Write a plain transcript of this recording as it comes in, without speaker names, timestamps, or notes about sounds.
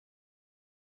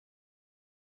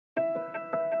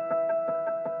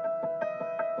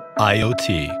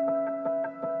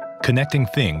IoT. Connecting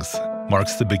things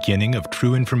marks the beginning of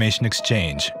true information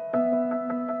exchange.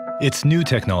 It's new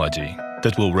technology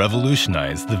that will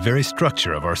revolutionize the very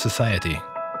structure of our society.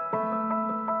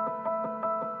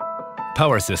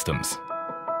 Power systems,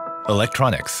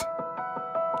 electronics,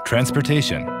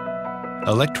 transportation,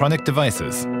 electronic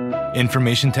devices,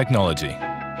 information technology.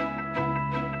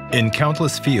 In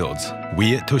countless fields,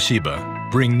 we at Toshiba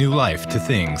bring new life to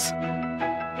things.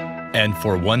 And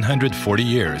for 140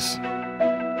 years,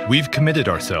 we've committed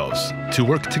ourselves to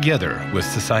work together with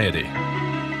society.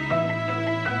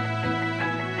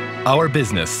 Our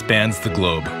business spans the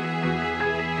globe.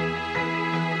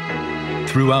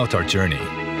 Throughout our journey,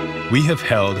 we have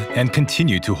held and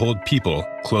continue to hold people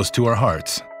close to our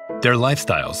hearts, their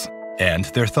lifestyles, and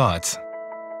their thoughts.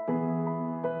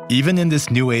 Even in this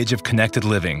new age of connected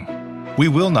living, we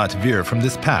will not veer from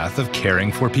this path of caring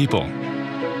for people.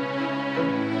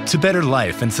 To better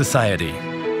life and society,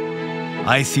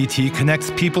 ICT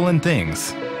connects people and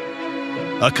things.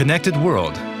 A connected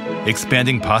world,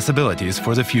 expanding possibilities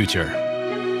for the future.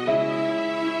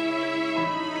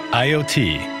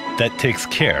 IoT that takes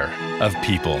care of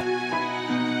people.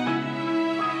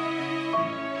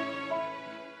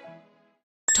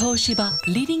 Toshiba,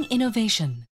 leading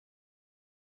innovation.